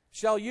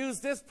shall use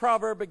this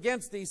proverb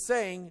against thee,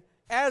 saying,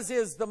 as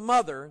is the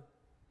mother,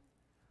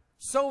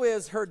 so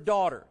is her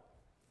daughter.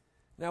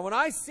 Now, when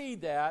I see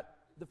that,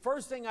 the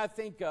first thing I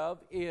think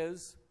of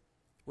is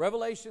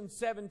Revelation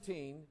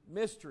 17,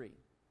 mystery.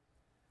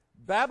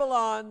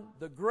 Babylon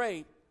the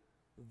Great,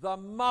 the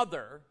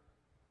mother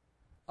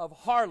of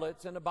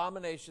harlots and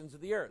abominations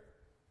of the earth.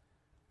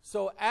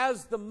 So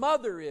as the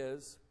mother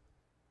is,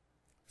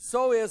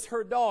 so is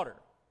her daughter.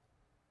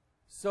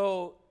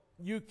 So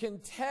you can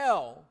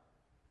tell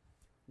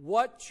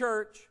what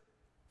church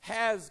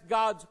has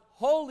God's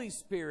Holy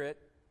Spirit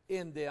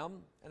in them,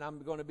 and I'm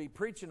going to be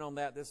preaching on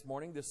that this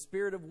morning, the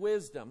spirit of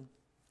wisdom.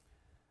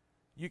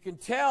 You can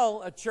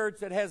tell a church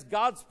that has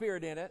God's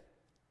Spirit in it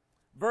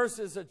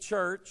versus a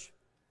church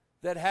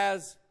that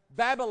has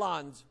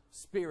Babylon's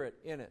spirit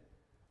in it.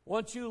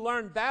 Once you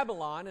learn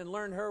Babylon and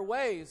learn her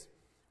ways,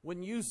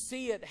 when you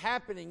see it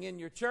happening in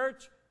your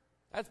church,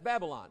 that's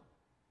Babylon.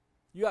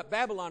 You got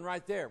Babylon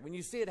right there. When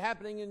you see it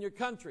happening in your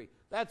country,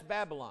 that's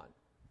Babylon.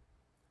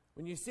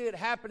 When you see it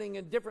happening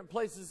in different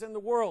places in the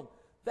world,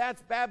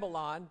 that's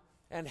Babylon.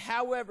 And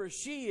however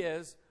she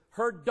is,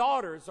 her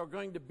daughters are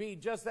going to be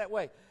just that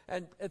way.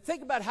 And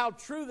think about how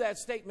true that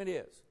statement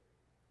is.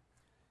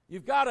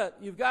 You've got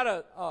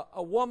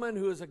a woman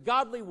who is a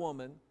godly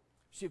woman.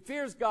 She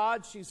fears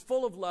God. She's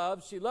full of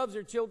love. She loves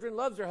her children,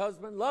 loves her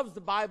husband, loves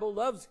the Bible,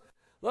 loves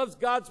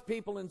God's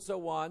people, and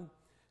so on.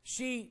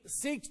 She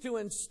seeks to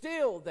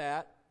instill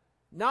that,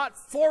 not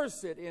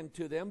force it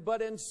into them,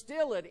 but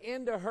instill it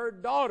into her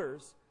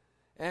daughters.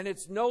 And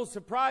it's no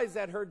surprise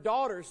that her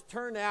daughters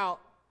turn out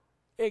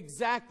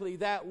exactly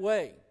that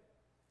way.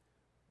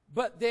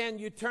 But then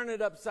you turn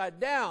it upside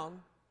down.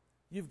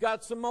 You've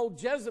got some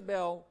old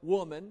Jezebel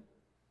woman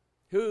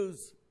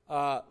who's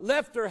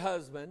left her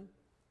husband,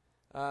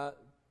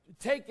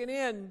 taken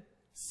in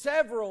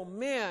several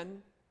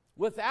men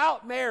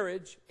without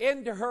marriage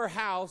into her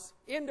house,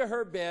 into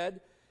her bed,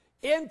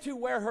 into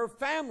where her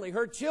family,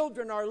 her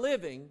children are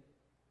living,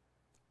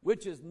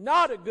 which is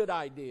not a good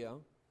idea.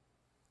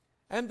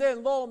 And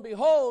then, lo and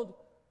behold,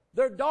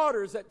 their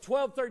daughters at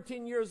 12,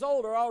 13 years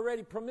old are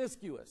already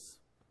promiscuous.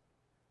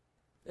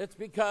 It's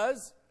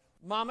because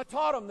mama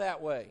taught them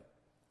that way.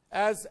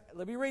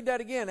 Let me read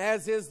that again.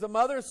 As is the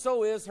mother,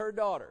 so is her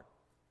daughter.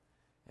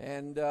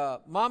 And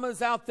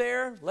mamas out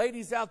there,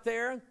 ladies out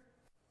there,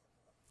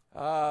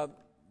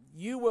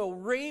 you will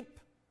reap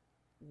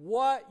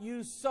what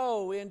you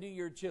sow into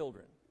your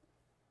children.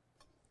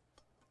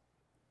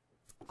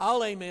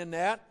 I'll amen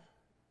that.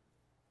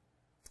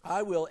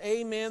 I will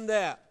amen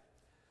that.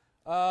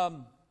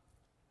 Now,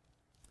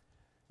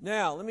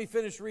 let me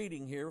finish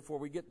reading here before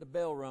we get the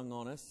bell rung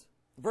on us.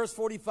 Verse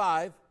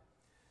 45,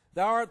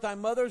 thou art thy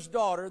mother's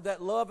daughter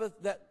that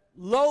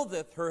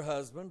loatheth her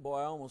husband. Boy,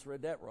 I almost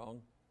read that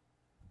wrong.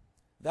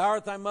 Thou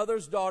art thy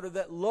mother's daughter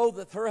that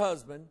loatheth her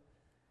husband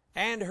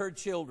and her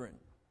children.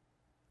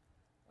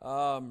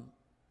 And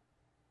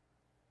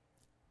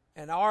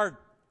our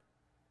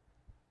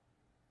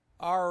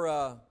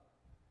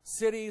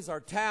cities,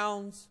 our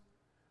towns,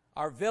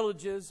 our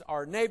villages,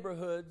 our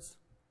neighborhoods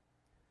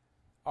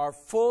are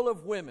full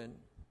of women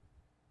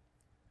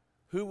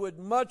who would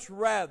much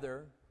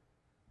rather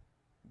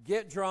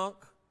get drunk,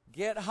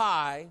 get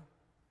high,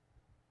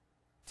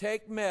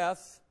 take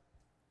meth,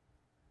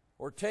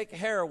 or take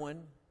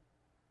heroin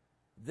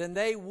than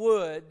they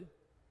would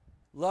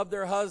love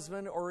their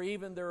husband or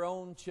even their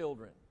own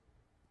children.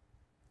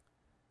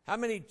 How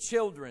many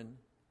children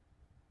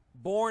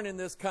born in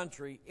this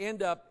country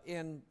end up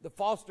in the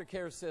foster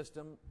care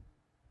system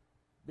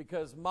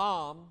because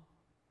mom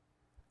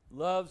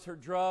loves her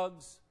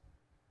drugs,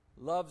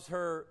 loves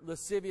her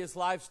lascivious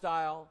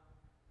lifestyle,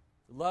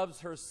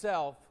 loves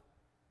herself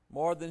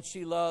more than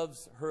she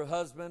loves her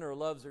husband or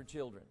loves her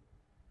children?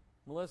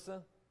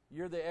 Melissa,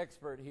 you're the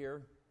expert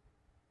here.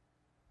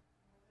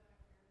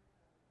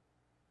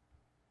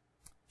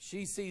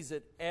 She sees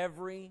it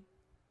every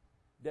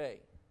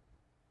day.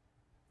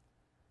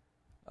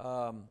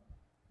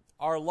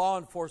 Our law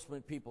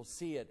enforcement people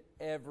see it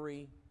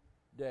every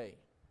day.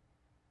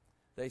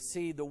 They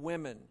see the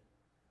women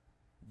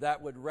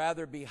that would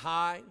rather be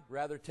high,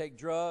 rather take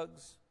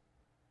drugs,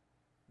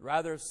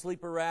 rather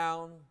sleep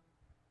around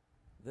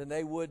than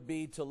they would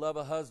be to love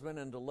a husband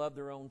and to love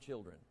their own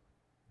children.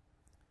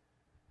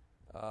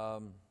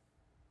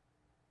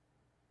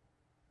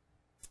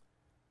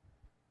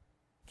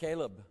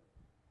 Caleb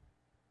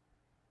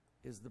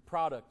is the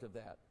product of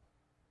that.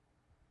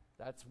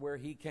 That's where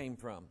he came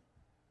from.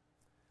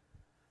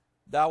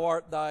 Thou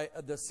art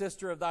the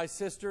sister of thy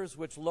sisters,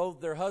 which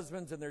loathed their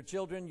husbands and their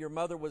children. Your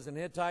mother was an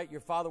Hittite,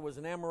 your father was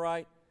an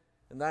Amorite,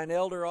 and thine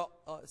elder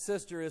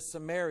sister is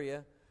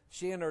Samaria,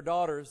 she and her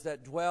daughters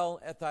that dwell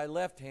at thy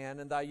left hand,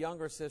 and thy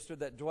younger sister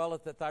that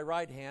dwelleth at thy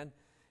right hand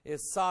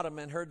is Sodom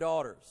and her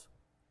daughters.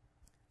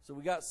 So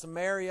we got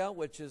Samaria,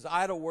 which is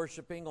idol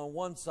worshiping on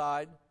one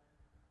side,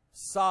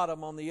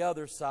 Sodom on the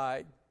other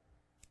side.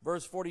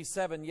 Verse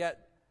 47,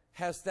 yet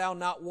hast thou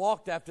not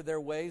walked after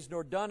their ways,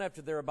 nor done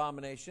after their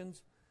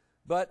abominations,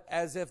 but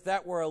as if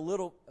that were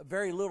a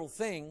very little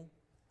thing,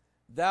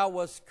 thou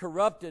wast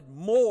corrupted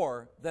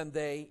more than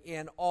they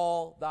in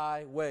all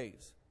thy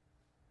ways.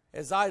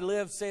 As I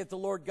live, saith the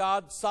Lord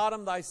God,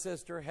 Sodom thy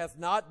sister hath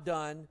not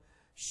done,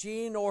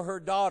 she nor her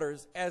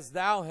daughters, as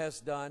thou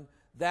hast done,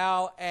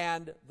 thou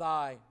and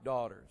thy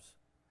daughters.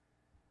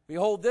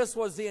 Behold, this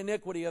was the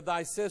iniquity of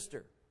thy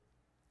sister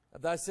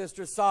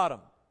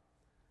Sodom.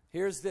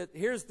 Here's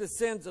the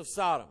sins of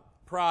Sodom: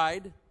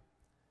 pride,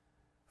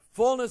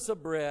 fullness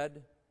of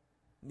bread,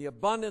 and the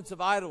abundance of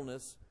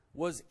idleness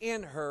was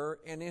in her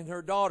and in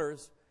her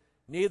daughters.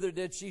 Neither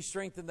did she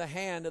strengthen the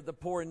hand of the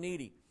poor and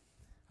needy.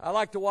 I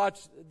like to watch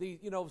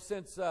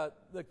since the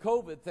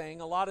COVID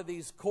thing, a lot of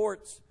these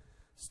courts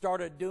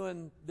started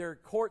doing their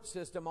court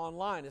system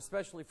online,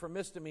 especially for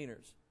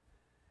misdemeanors.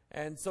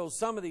 And so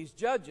some of these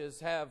judges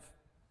have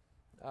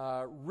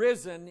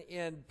risen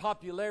in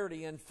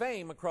popularity and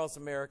fame across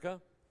America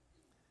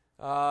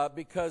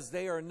because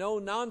they are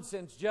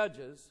no-nonsense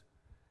judges,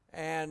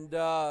 and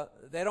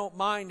they don't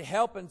mind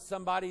helping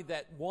somebody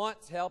that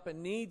wants help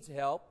and needs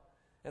help,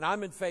 and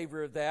I'm in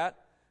favor of that.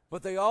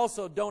 But they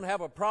also don't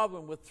have a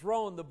problem with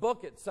throwing the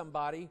book at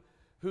somebody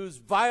who's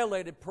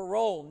violated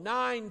parole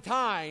 9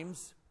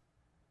 times.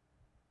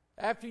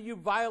 After you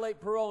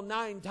violate parole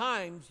 9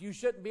 times, you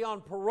shouldn't be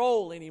on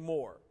parole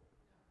anymore.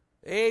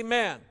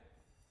 Amen.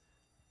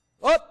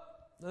 Oh,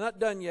 I'm not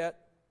done yet.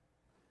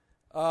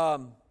 Where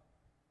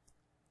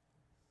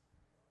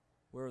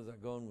was I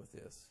going with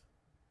this?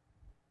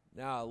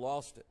 Now I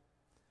lost it.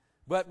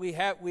 But we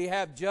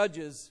have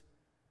judges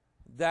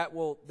that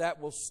will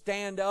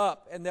stand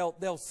up, and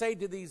they'll say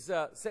to these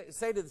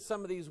say to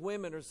some of these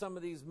women or some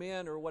of these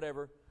men or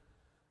whatever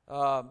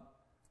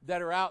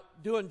that are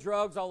out doing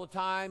drugs all the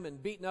time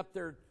and beating up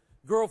their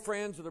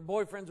girlfriends or their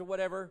boyfriends or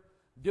whatever,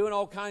 doing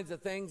all kinds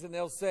of things, and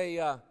they'll say,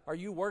 "Are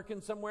you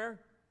working somewhere?"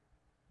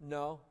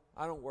 "No,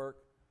 I don't work."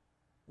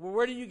 "Well,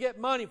 where do you get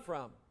money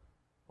from?"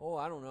 "Oh,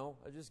 I don't know.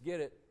 I just get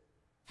it."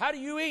 "How do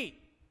you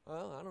eat?"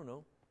 "Well, I don't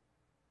know."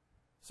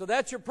 So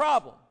that's your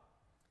problem.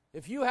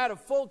 If you had a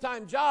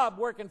full-time job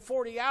working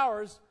 40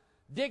 hours,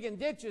 digging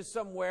ditches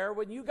somewhere,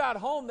 when you got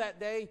home that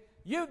day,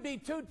 you'd be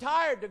too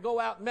tired to go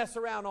out and mess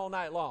around all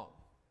night long.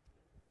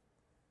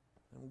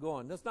 I'm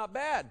going, that's not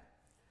bad.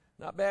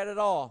 Not bad at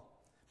all.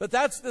 But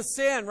that's the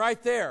sin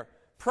right there.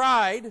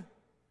 Pride,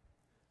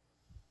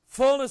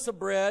 fullness of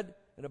bread,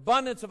 and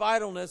abundance of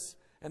idleness.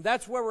 And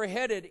that's where we're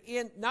headed,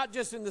 in not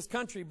just in this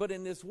country, but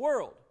in this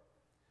world.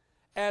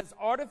 As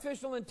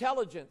artificial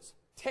intelligence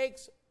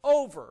takes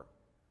over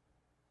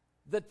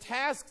the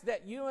tasks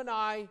that you and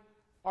I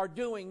are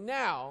doing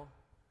now,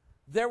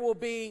 there will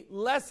be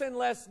less and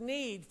less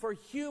need for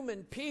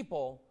human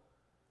people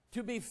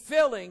to be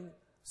filling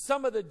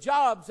some of the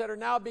jobs that are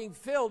now being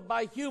filled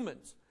by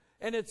humans.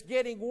 And it's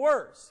getting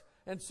worse.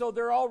 And so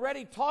they're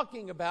already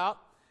talking about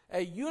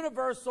a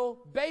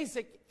universal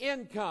basic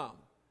income,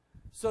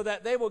 so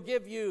that they will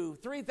give you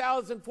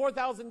 $3,000,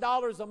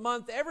 $4,000 a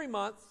month every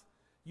month.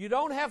 You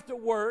don't have to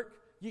work.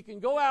 You can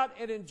go out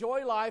and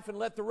enjoy life and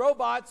let the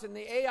robots and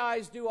the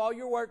AIs do all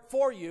your work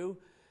for you,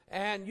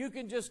 and you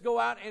can just go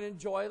out and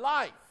enjoy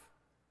life.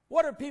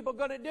 What are people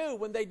going to do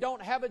when they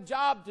don't have a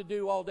job to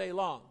do all day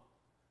long?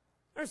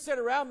 They're sit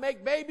around,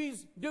 make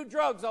babies, do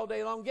drugs all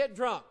day long, get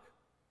drunk,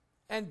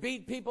 and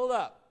beat people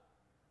up.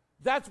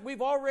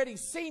 We've already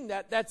seen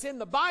that. That's in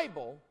the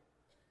Bible.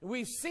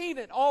 We've seen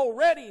it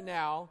already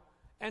now,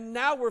 and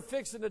now we're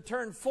fixing to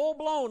turn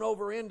full-blown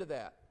over into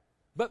that.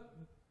 But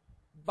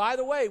by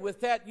the way,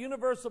 with that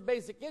universal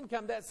basic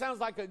income, that sounds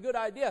like a good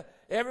idea.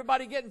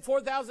 Everybody getting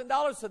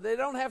 $4,000 so they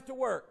don't have to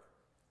work.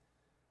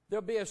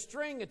 There'll be a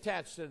string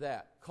attached to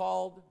that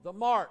called the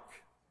mark.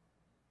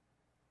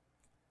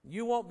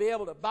 You won't be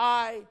able to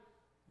buy.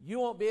 You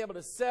won't be able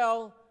to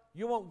sell.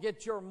 You won't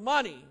get your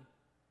money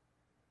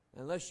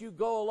unless you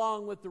go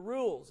along with the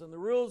rules. And the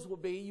rules will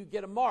be you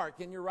get a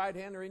mark in your right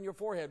hand or in your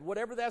forehead.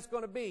 Whatever that's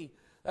going to be,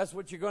 that's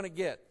what you're going to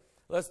get.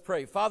 Let's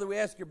pray. Father, we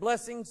ask your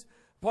blessings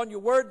upon your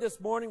word this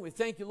morning. We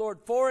thank you, Lord,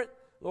 for it.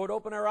 Lord,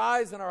 open our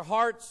eyes and our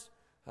hearts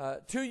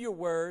to your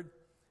word.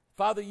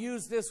 Father,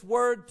 use this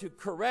word to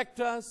correct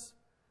us,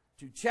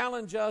 to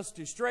challenge us,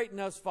 to straighten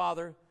us,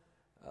 Father,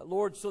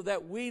 Lord, so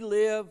that we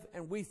live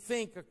and we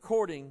think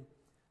according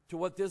to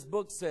what this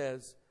book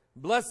says.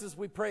 Bless us,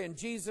 we pray in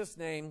Jesus'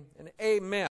 name, and amen.